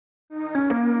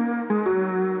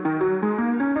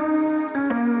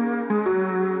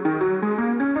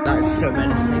so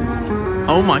menacing.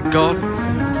 Oh my god.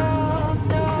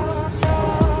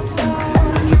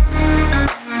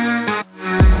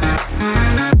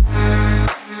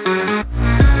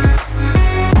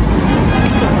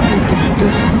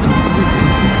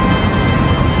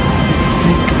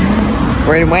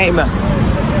 We're in Weymouth.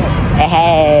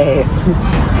 Hey.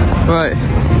 Right.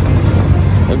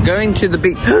 I'm going to the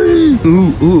beach.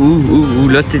 Ooh,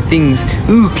 lots of things.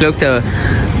 Ooh, clock tower.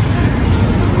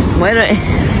 Where do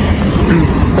I...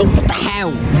 Oh, what the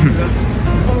hell?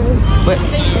 Wait.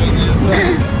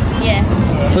 Yeah.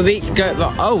 For beach, go...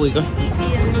 Oh, we go...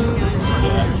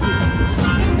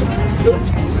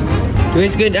 Do we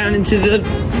have to go down into the...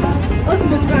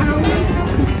 Underground.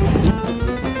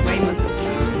 Weymouth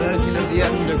version of the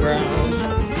underground.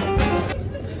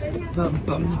 Bum,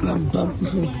 bum, bum, bum.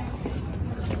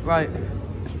 Right.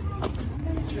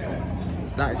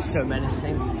 That is so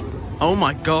menacing. Oh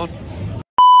my god.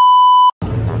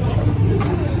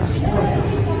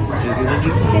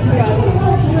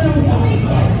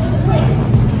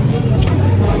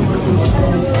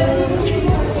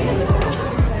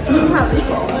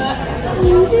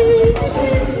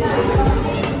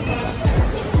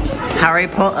 Harry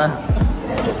Potter.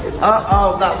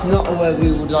 Oh, that's not a word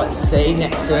we would like to see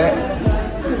next to it.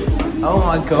 Oh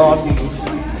my god.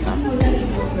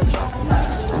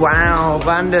 Wow,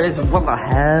 vandalism, what the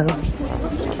hell?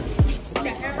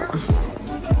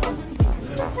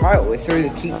 Right, we're through the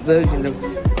cheap version of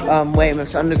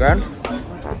Weymouth's Underground.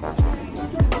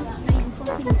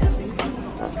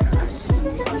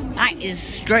 That is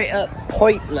straight up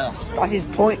pointless. That is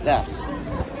pointless.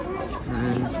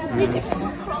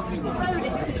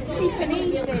 Cheap and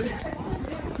easy.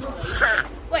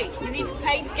 Wait, you need to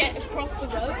pay to get across the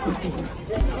road?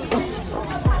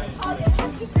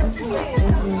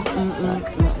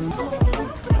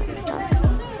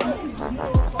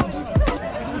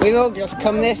 We've all just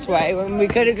come this way when we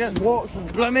could have just walked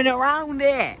blooming around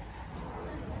it.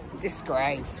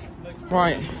 Disgrace.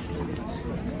 Right.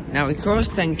 Now we cross,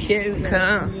 thank you.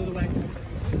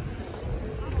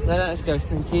 Let's go,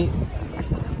 thank you.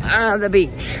 Ah, the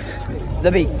beach.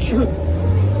 The beach.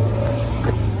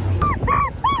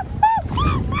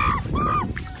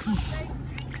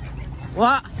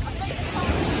 What?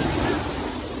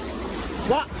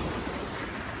 What?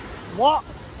 What?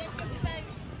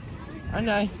 I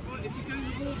know. If you go to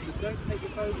the water, don't take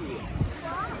your phone with you.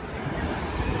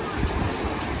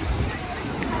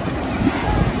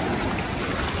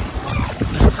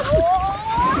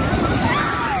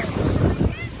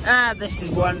 Ah, this is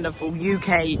wonderful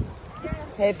UK.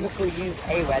 Typical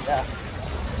UK weather.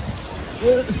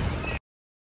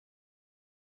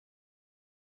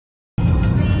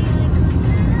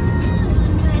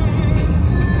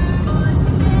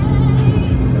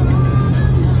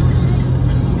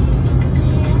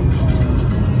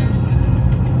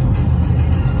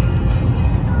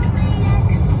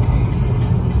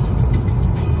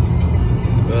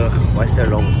 Ugh, why so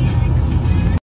long?